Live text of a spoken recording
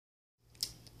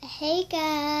Hey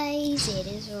guys, it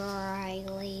is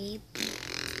Riley.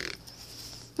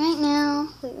 Right now,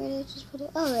 wait, where did I just put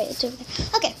it? Oh, right, it's over there.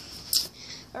 Okay,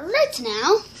 right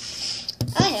now,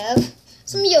 I have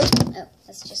some yo. Oh,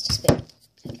 that's just a spoon.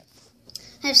 Okay.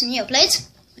 I have some yo plates,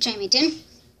 which I'm eating.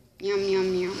 Yum,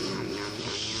 yum, yum, yum, yum,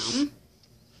 yum, yum.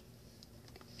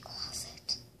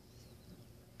 Closet.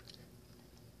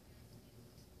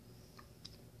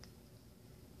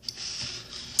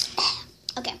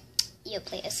 Okay, yo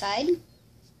plate aside.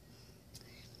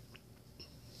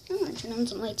 I'm gonna turn on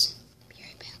some lights. Be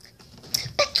right back.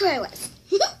 Back to where I was.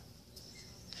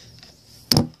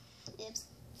 Oops.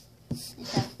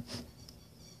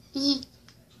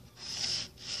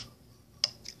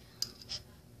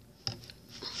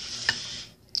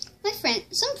 I fell.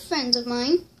 Some friends of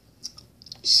mine.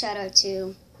 Shout out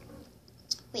to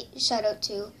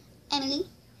Emily,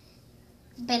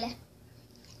 Bella,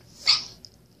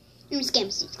 in Miss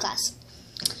Gam's class.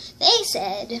 They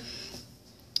said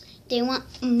they want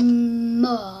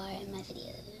more in my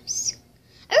videos.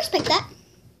 I respect that.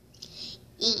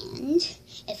 And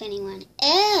if anyone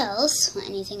else wants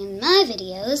anything in my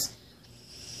videos,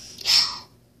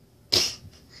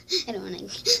 I don't know, I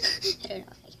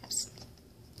guess.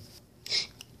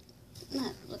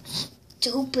 That looks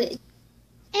stupid.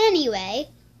 Anyway,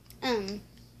 I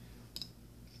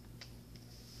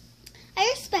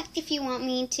respect if you want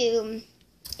me to,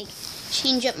 like,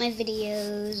 change up my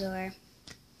videos or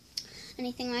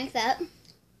anything like that.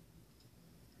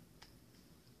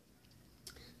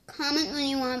 Comment when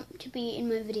you want to be in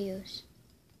my videos.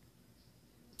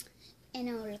 And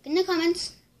I will look in the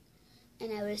comments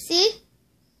and I will see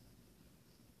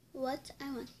what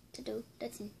I want to do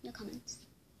that's in the comments.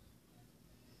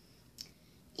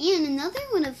 And another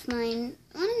friend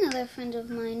of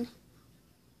mine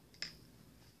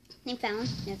named Fallon,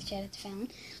 you have to shout out to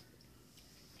Fallon,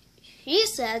 she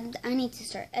said I need to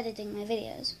start editing my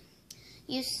videos.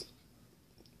 You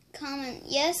comment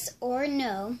yes or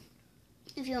no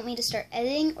if you want me to start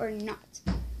editing or not.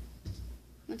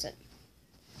 What's it?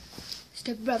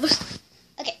 Step brothers.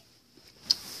 Okay.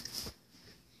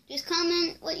 Just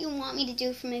comment what you want me to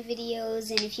do for my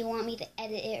videos and if you want me to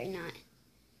edit it or not.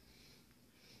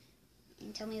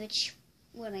 And tell me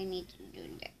what I need to do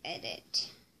to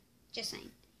edit. Just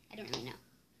saying. I don't really know.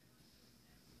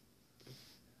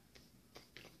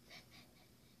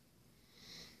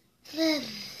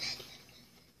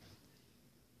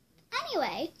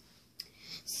 Anyway,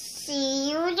 see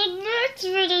you in the next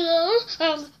video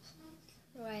of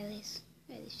Riley's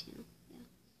channel. Yeah.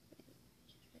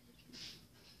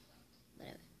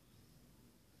 Whatever.